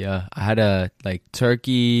 Yeah, I had a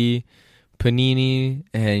turkey panini,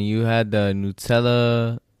 and you had the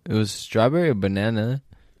Nutella. It was strawberry or banana?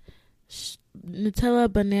 Nutella,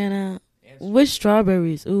 banana, with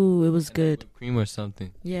strawberries. Ooh, it was good. Cream or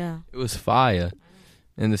something. Yeah. It was fire.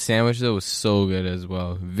 And the sandwich, though, was so good as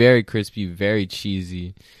well. Very crispy, very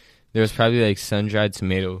cheesy. There was probably, like, sun-dried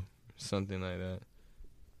tomato, something like that.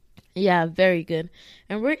 Yeah, very good.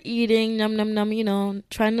 And we're eating, num num num, you know,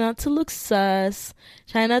 trying not to look sus,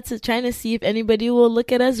 trying to see if anybody will look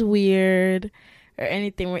at us weird or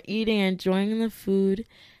anything. We're eating, enjoying the food.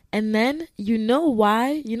 And then, you know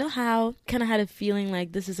why? You know how kind of had a feeling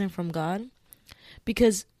like this isn't from God?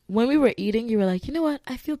 Because when we were eating, you were like, you know what?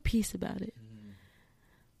 I feel peace about it.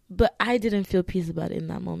 But I didn't feel peace about it in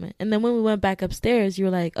that moment. And then when we went back upstairs, you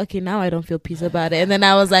were like, okay, now I don't feel peace about it. And then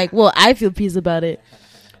I was like, well, I feel peace about it.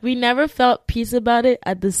 We never felt peace about it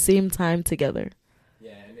at the same time together.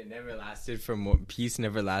 Yeah, and it never lasted for more. Peace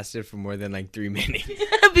never lasted for more than like 3 minutes.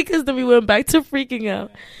 Because then we went back to freaking out.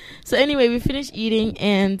 So anyway, we finished eating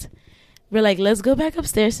and we're like, let's go back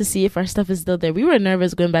upstairs to see if our stuff is still there. We were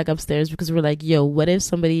nervous going back upstairs because we're like, yo, what if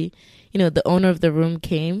somebody, you know, the owner of the room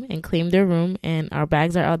came and claimed their room and our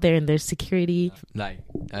bags are out there and there's security.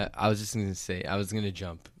 I was just going to say, I was going to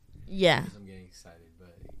jump. Yeah. I'm getting excited,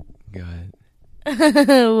 but go ahead.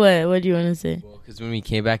 What do you want to say? Well, because when we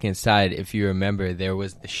came back inside, if you remember, there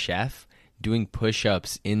was the chef doing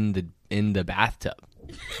push-ups in the bathtub.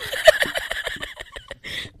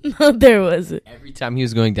 No, there wasn't. Every time he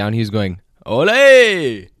was going down, he was going, ole!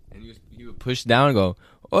 And he would push down and go,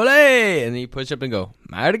 ole! And then he push up and go,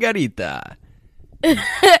 margarita.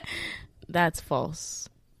 That's false.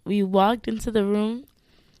 We walked into the room.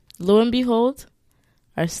 Lo and behold,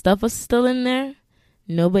 our stuff was still in there.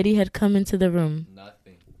 Nobody had come into the room.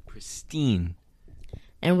 Nothing. Pristine.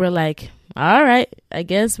 And we're like, all right, I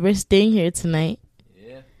guess we're staying here tonight.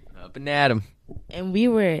 Yeah, up and at 'em. And we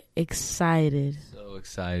were excited. So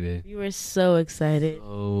excited. We were so excited.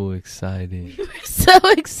 So excited. We were so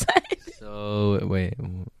excited. So, wait.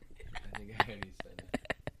 I think I already said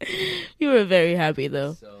that. We were very happy,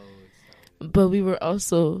 though. So excited. But we were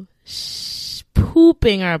also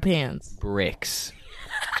pooping our pants. Bricks.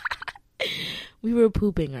 We were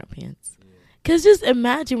pooping our pants. Because just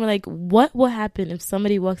imagine, we're like, what will happen if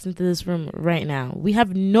somebody walks into this room right now? We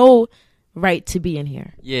have no right to be in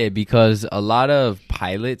here. Yeah, because a lot of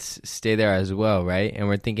pilots stay there as well, right? And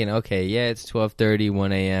we're thinking, okay, yeah, it's 12:30,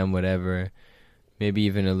 1 a.m., whatever. Maybe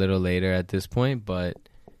even a little later at this point. But,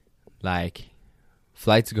 like,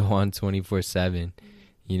 flights go on 24/7.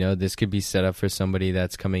 You know, this could be set up for somebody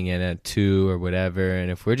that's coming in at 2 or whatever. And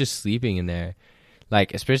if we're just sleeping in there,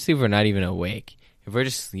 like, especially if we're not even awake. If we're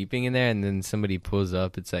just sleeping in there and then somebody pulls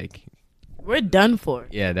up, it's like... We're done for.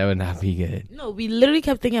 Yeah, that would not be good. No, we literally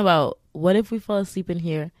kept thinking about, what if we fall asleep in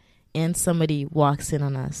here and somebody walks in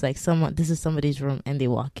on us? Like, this is somebody's room and they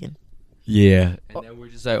walk in. Yeah. And then we're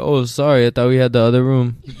just like, oh, sorry, I thought we had the other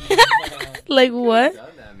room. Like, what?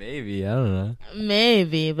 Maybe, I don't know.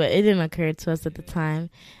 Maybe, but it didn't occur to us at the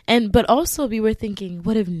time. But also we were thinking,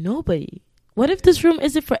 what if nobody... What if this room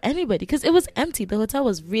isn't for anybody? Because it was empty. The hotel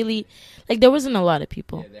was really... Like, there wasn't a lot of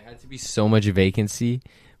people. Yeah, there had to be so much vacancy.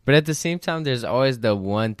 But at the same time, there's always the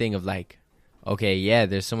one thing of, like, okay, yeah,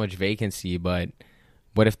 there's so much vacancy, but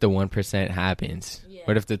what if the 1% happens? Yeah.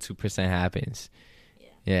 What if the 2% happens?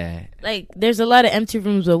 Yeah. Like, there's a lot of empty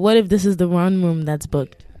rooms, but what if this is the one room that's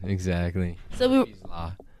booked? Exactly. So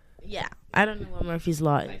Yeah, I don't know what Murphy's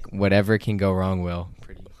Law is. Like whatever can go wrong will.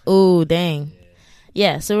 Pretty much. Oh, dang.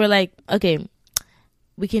 Yeah, so we're like, okay,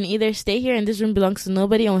 we can either stay here and this room belongs to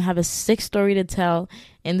nobody and we'll have a sick story to tell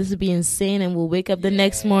and this would be insane and we'll wake up the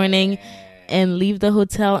next morning and leave the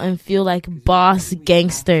hotel and feel like boss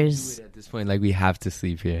gangsters. At this point, like we have to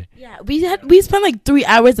sleep here. Yeah, we spent like 3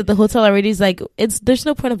 hours at the hotel already. It's like there's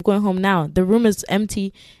no point of going home now. The room is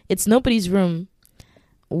empty. It's nobody's room.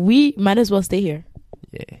 We might as well stay here.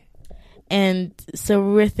 Yeah. And so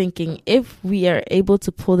we're thinking if we are able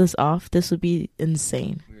to pull this off, this would be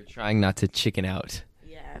insane. We were trying not to chicken out.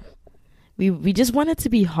 Yeah. We just want it to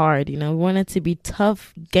be hard, you know. We want it to be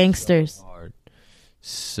tough gangsters.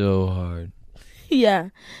 So hard.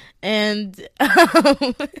 Yeah. And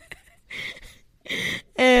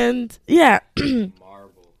and yeah.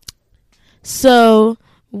 Marble. So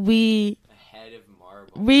we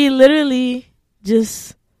literally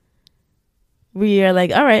just we are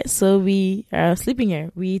like, all right, so we are sleeping here.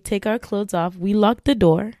 We take our clothes off. We lock the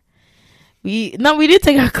door. We did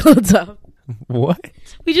take our clothes off. What?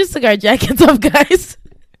 We just took our jackets off, guys.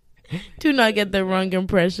 Do not get the wrong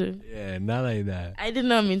impression. Yeah, not like that. I did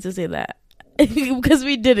not mean to say that. Because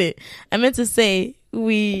we did it. I meant to say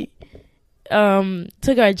we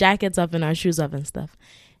took our jackets off and our shoes off and stuff.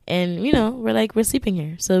 And, you know, we're sleeping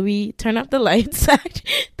here. So we turn off the lights.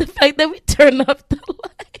 The fact that we turned off the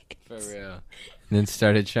lights. For real. And then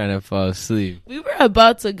started trying to fall asleep. We were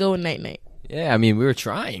about to go night-night. Yeah, I mean, we were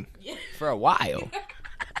trying for a while.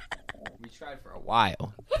 We tried for a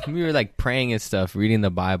while. We were, like, praying and stuff, reading the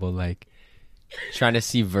Bible, like, trying to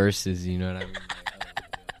see verses, you know what I mean?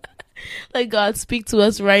 Like, God, speak to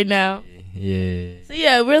us right now. Yeah. So,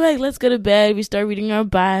 yeah, we're like, let's go to bed. We start reading our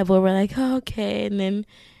Bible. We're like, oh, okay. And then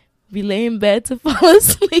we lay in bed to fall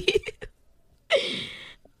asleep.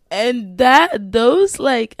 And those,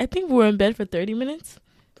 like, I think we were in bed for 30 minutes.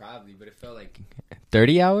 Probably, but it felt like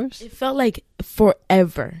 30 hours? It felt like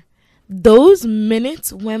forever. Those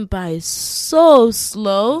minutes went by so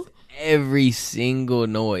slow. Every single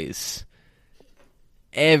noise.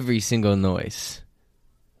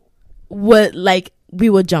 What, like, we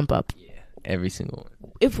would jump up. Yeah, every single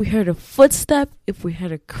one. If we heard a footstep, if we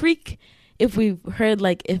heard a creak, if we heard,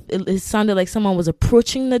 like, if it sounded like someone was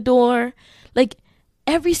approaching the door, like,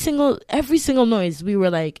 every single noise, we were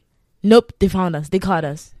like, nope, they found us, they caught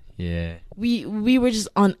us. Yeah. We were just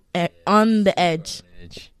on the edge.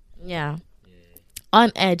 Yeah.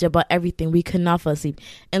 On edge about everything. We could not fall asleep.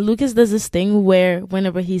 And Lucas does this thing where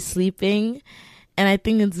whenever he's sleeping, and I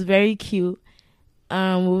think it's very cute,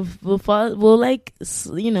 we'll like,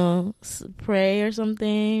 you know, pray or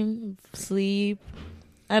something, sleep.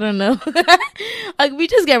 I don't know. Like, we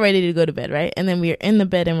just get ready to go to bed, right? And then we're in the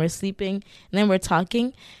bed and we're sleeping, and then we're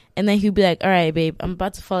talking, and then he'll be like, all right, babe, I'm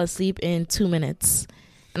about to fall asleep in 2 minutes.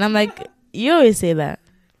 And I'm like, you always say that.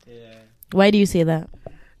 Yeah. Why do you say that?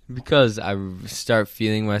 Because I start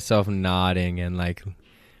feeling myself nodding and, like,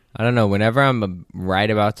 I don't know, whenever I'm right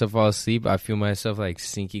about to fall asleep, I feel myself, like,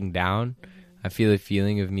 sinking down. I feel a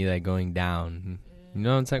feeling of me, like, going down. You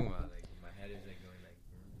know what I'm talking about? Like, my head is, like, going, like...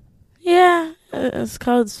 Yeah, it's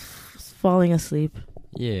called falling asleep.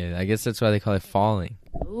 Yeah, I guess that's why they call it falling.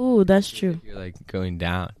 Ooh, that's true. You're, like, going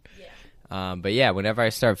down. Yeah. But, yeah, whenever I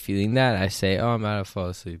start feeling that, I say, oh, I'm about to fall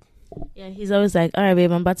asleep. Yeah, he's always like, all right,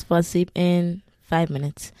 babe, I'm about to fall asleep in 5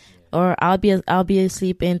 minutes. Yeah. Or I'll be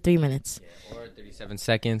asleep in 3 minutes. Yeah, or 37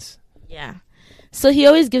 seconds. Yeah. So he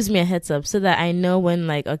always gives me a heads up so that I know when,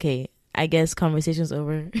 like, okay, I guess conversation's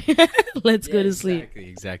over. Let's go to sleep.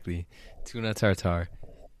 Exactly. Tuna tartar.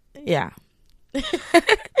 Yeah.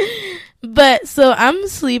 But so I'm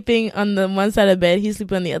sleeping on the one side of bed. He's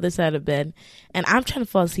sleeping on the other side of bed. And I'm trying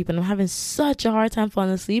to fall asleep. And I'm having such a hard time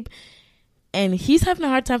falling asleep. And he's having a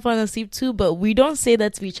hard time falling asleep too. But we don't say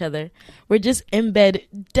that to each other. We're just in bed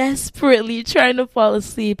desperately trying to fall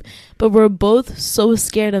asleep. But we're both so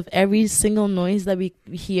scared of every single noise that we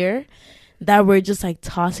hear that we're just like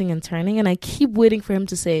tossing and turning. And I keep waiting for him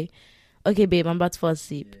to say, okay, babe, I'm about to fall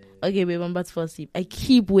asleep. Okay, babe, I'm about to fall asleep. I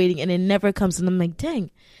keep waiting and it never comes. And I'm like, dang,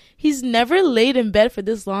 he's never laid in bed for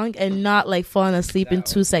this long and not like falling asleep in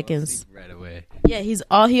 2 seconds. Right away. Yeah,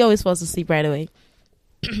 he always falls asleep right away.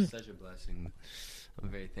 Such a blessing. I'm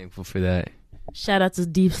very thankful for that. Shout out to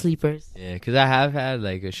deep sleepers. Yeah, because I have had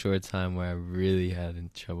like a short time where I really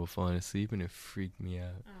had trouble falling asleep and it freaked me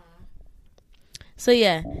out. So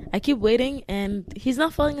yeah, I keep waiting and he's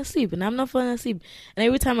not falling asleep and I'm not falling asleep. And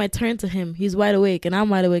every time I turn to him, he's wide awake and I'm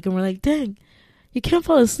wide awake and we're like, dang, you can't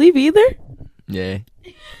fall asleep either? Yeah.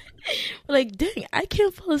 We're like, dang, I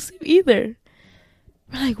can't fall asleep either.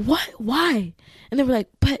 We're like, what? Why? And then we're like,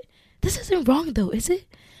 but this isn't wrong though, is it?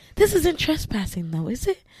 This isn't trespassing, though, is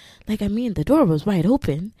it? Like, I mean, the door was wide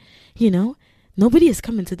open. You know, nobody is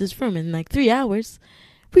coming to this room in like 3 hours.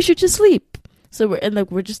 We should just sleep. So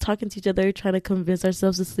we're just talking to each other, trying to convince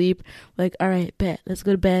ourselves to sleep. Like, all right, bet, let's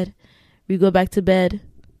go to bed. We go back to bed.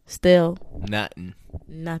 Still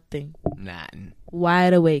Nothing.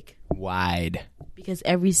 Wide awake. Wide. Because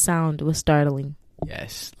every sound was startling.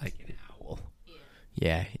 Yes, like an owl.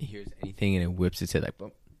 Yeah, he hears anything and it whips its head like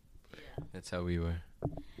boom. Yeah. That's how we were.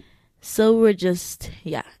 So we're just,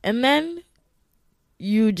 yeah. And then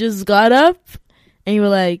you just got up and you were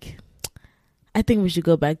like, I think we should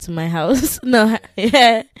go back to my house. No,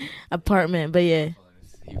 yeah, apartment, but yeah.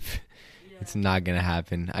 It's not going to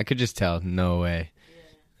happen. I could just tell, no way.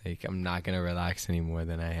 Like, I'm not going to relax any more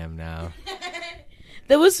than I am now.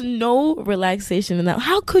 There was no relaxation in that.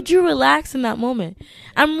 How could you relax in that moment?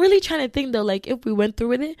 I'm really trying to think, though, like, if we went through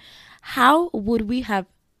with it, how would we have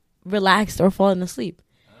relaxed or fallen asleep?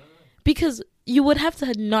 Because you would have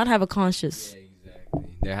to not have a conscious. Yeah,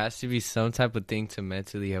 exactly. There has to be some type of thing to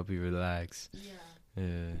mentally help you relax.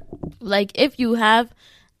 Yeah. Like, if you have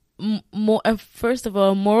more, first of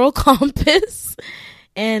all, a moral compass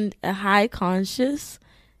and a high conscious,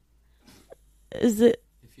 is it?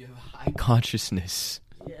 If you have a high consciousness.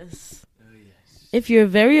 Yes. Oh, yes. If you're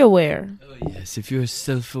very aware. Oh, yes. If you're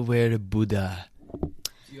self-aware Buddha.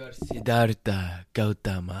 If you are Siddhartha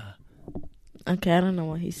Gautama. Okay, I don't know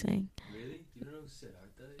what he's saying. Really? You don't know who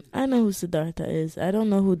Siddhartha is? I know who Siddhartha is. I don't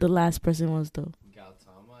know who the last person was, though.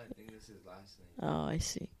 Gautama? I think that's his last name. Oh, I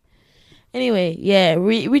see. Anyway, yeah,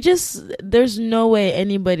 we just, there's no way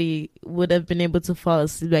anybody would have been able to fall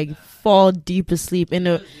asleep, like fall deep asleep in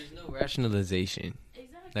a. There's no rationalization.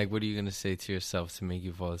 Exactly. Like, what are you gonna say to yourself to make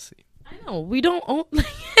you fall asleep? I know we don't own.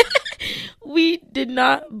 We did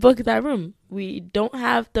not book that room. We don't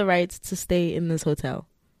have the rights to stay in this hotel.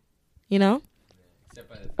 You know. Except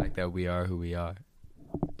by the fact that we are who we are.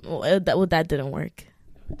 Well, that didn't work.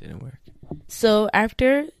 No, it didn't work. So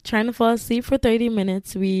after trying to fall asleep for 30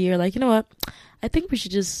 minutes, we are like, you know what? I think we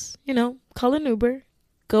should just, call an Uber,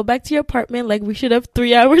 go back to your apartment like we should have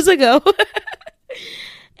 3 hours ago,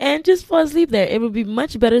 and just fall asleep there. It would be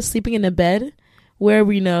much better sleeping in a bed where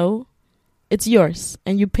we know it's yours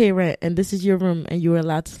and you pay rent and this is your room and you are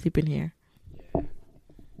allowed to sleep in here. Yeah.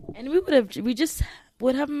 And we just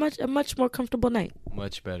would have a much more comfortable night.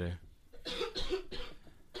 Much better.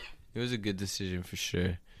 It was a good decision for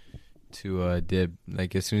sure. To dip,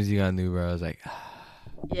 like as soon as you got in the Uber, I was like,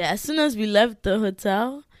 Yeah, as soon as we left the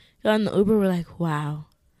hotel, got in the Uber, we're like, wow,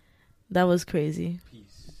 that was crazy.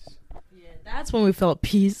 Peace. Yeah, that's when we felt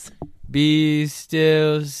peace. Be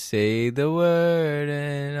still, say the word,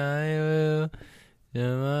 and I will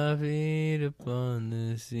set my feet upon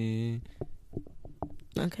the sea.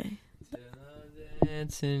 Okay.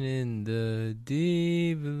 Dancing in the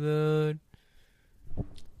deep blood.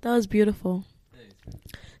 That was beautiful.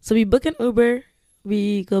 So we book an Uber,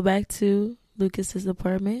 we go back to Lucas's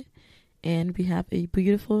apartment, and we have a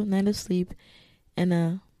beautiful night of sleep.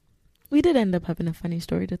 And we did end up having a funny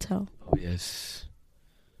story to tell. Oh, yes.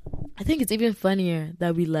 I think it's even funnier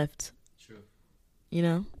that we left. True. You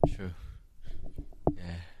know? True.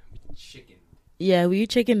 Yeah. Yeah, we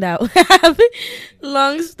chickened out.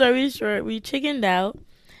 Long story short, we chickened out,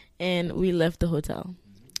 and we left the hotel.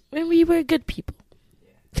 And we were good people.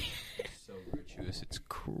 It's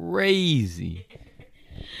crazy.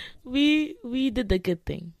 We did the good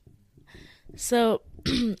thing. So,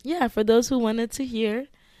 yeah, for those who wanted to hear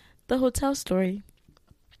the hotel story,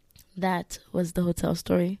 that was the hotel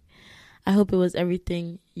story. I hope it was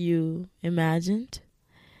everything you imagined.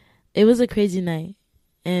 It was a crazy night,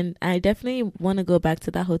 and I definitely want to go back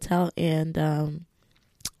to that hotel and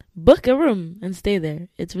book a room and stay there.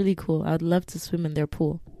 It's really cool. I would love to swim in their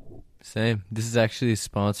pool. Same. This is actually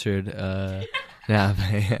sponsored.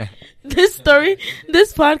 This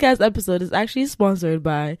podcast episode is actually sponsored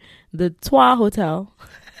by the Trois Hotel.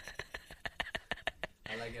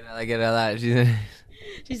 I like it a lot.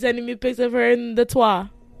 She's sending me pics of her in the Trois.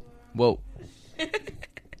 Whoa.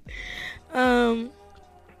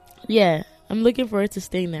 Yeah, I'm looking forward to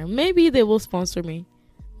staying there. Maybe they will sponsor me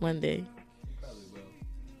one day. Probably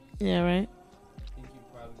will. Yeah, right? I think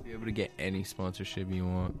you'll probably be able to get any sponsorship you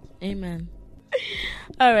want. Amen.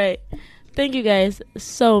 All right. Thank you guys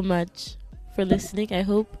so much for listening. I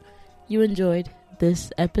hope you enjoyed this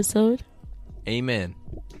episode. Amen.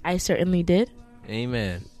 I certainly did.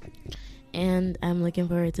 Amen. And I'm looking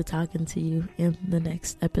forward to talking to you in the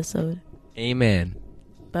next episode. Amen.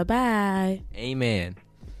 Bye-bye. Amen.